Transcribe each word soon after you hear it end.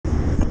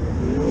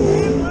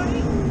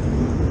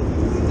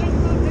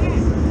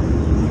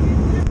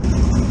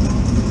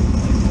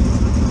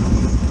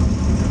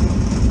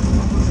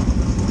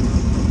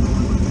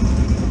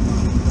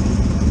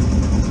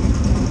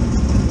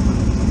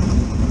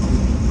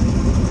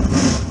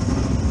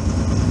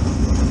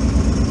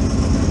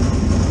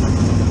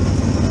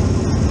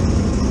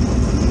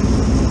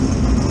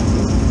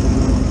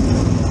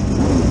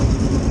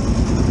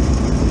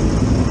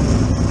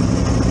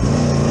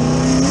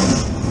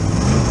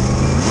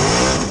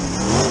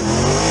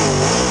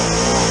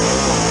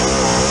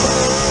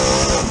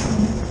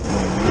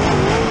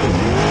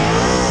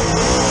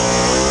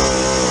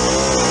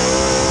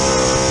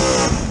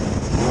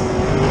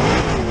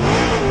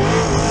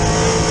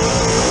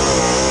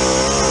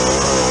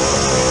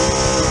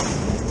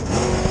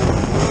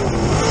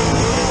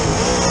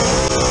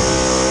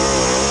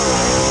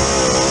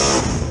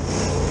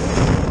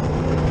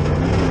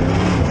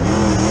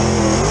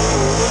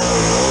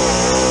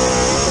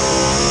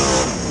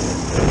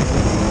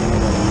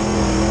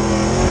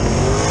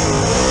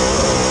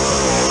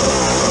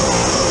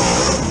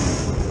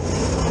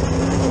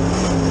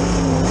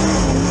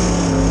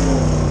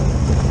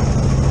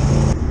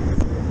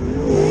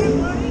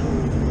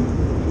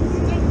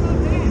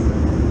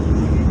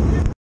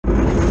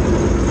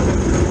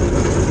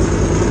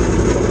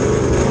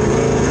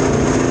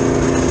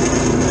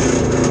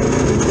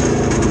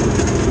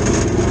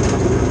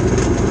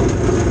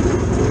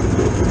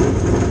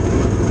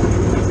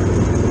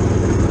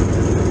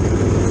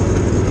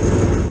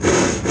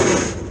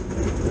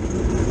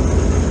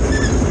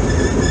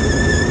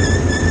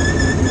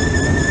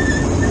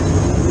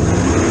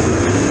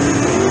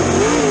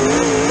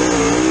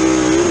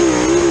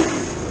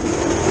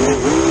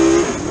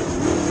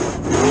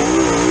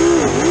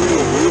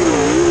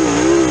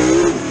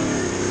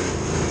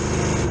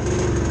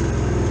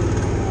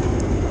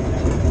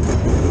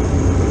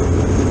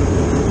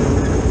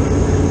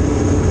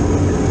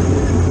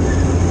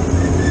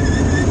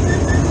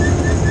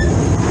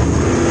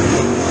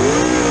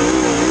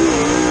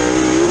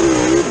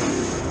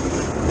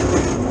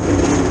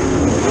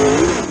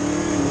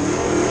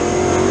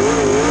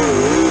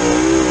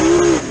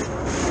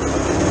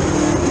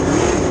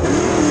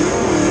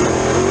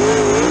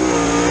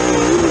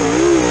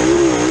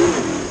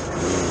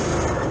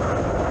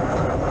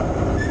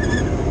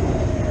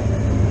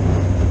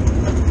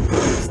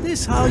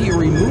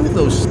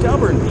remove those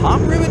stubborn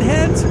pop rivet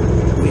heads?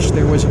 Wish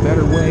there was a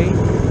better way?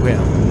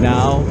 Well,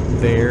 now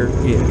there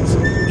is.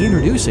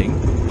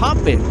 Introducing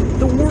Pop Bit,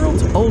 the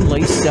world's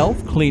only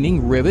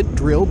self-cleaning rivet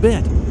drill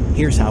bit.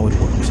 Here's how it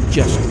works.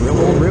 Just drill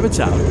old rivets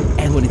out,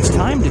 and when it's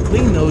time to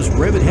clean those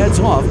rivet heads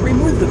off,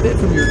 remove the bit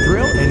from your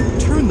drill and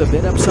turn the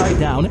bit upside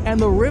down, and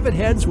the rivet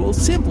heads will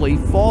simply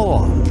fall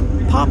off.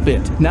 Pop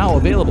Bit, now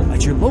available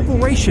at your local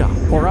race shop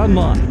or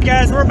online.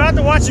 Guys, we're about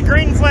to watch the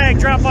green flag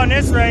drop on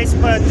this race,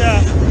 but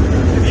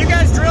if you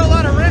guys drill a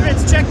lot of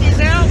rivets, check these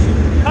out.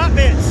 Pop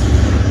Bits.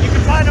 You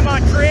can find them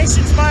on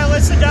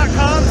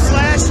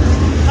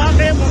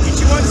creationsmylista.com/popbit. We'll get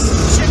you one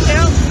shipped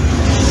out.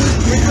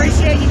 We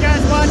appreciate you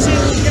guys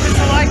watching. Give us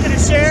a like and a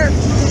share.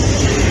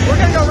 We're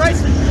going to go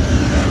racing.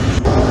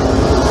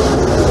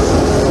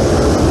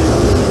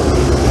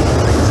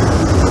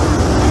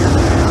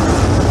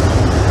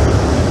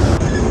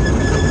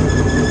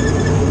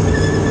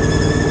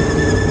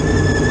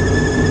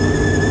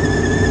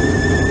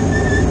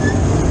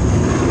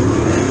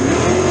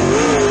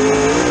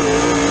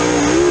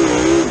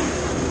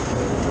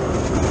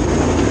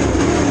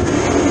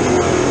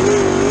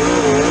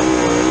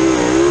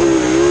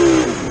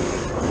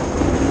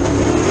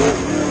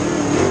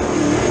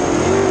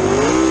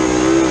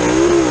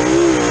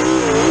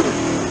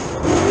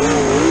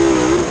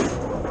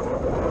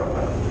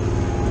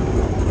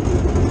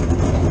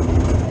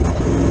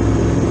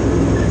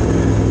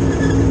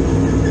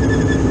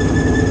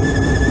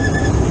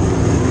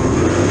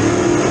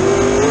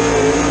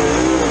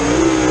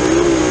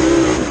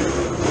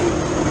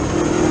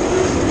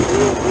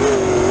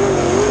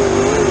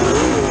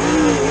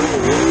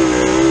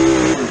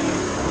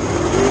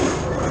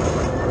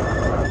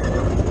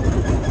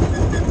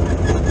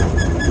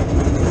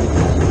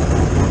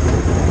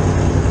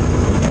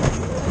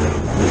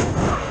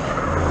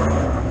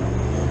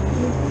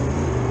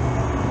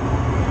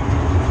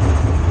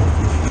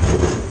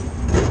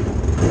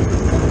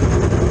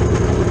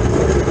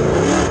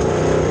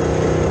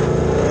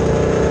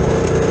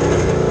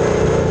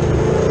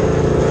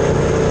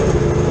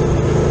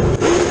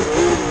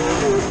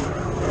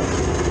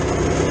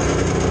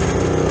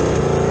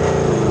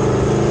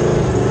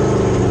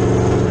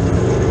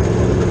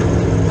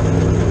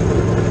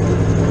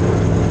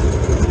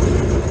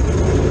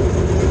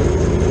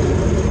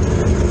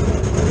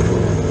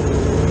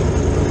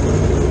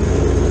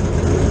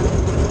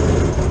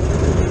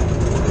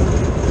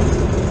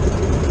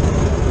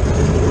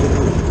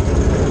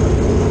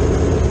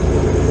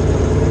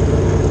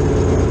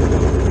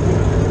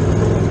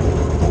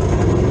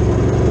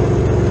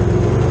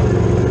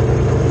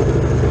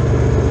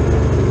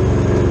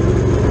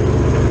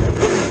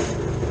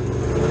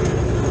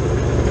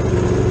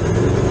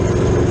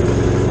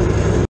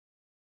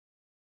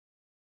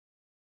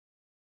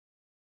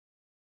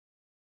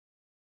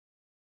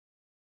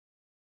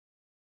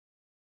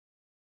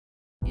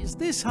 Is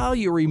this how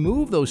you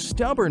remove those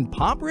stubborn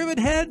pop rivet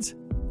heads?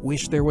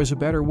 Wish there was a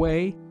better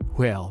way?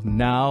 Well,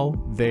 now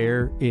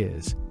there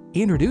is.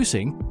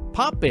 Introducing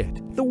Pop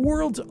Bit, the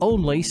world's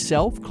only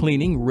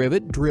self-cleaning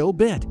rivet drill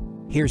bit.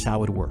 Here's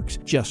how it works.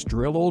 Just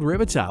drill old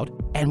rivets out,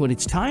 and when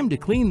it's time to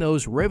clean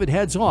those rivet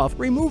heads off,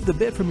 remove the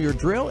bit from your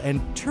drill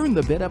and turn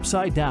the bit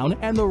upside down,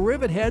 and the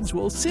rivet heads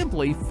will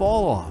simply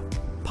fall off.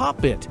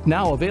 Pop Bit,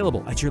 now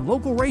available at your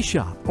local race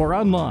shop or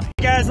online.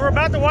 Guys, we're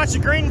about to watch the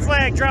green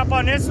flag drop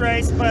on this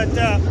race, but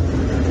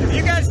if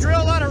you guys drill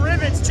a lot of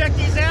rivets, check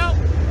these out.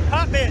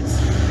 Pop Bits.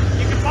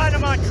 You can find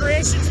them on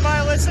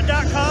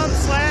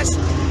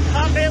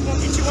creationsmylista.com/popbit.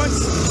 We'll get you one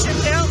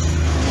shipped out.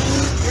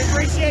 We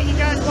appreciate you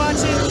guys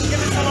watching.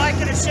 Give us a like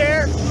and a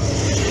share.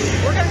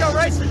 We're going to go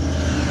racing.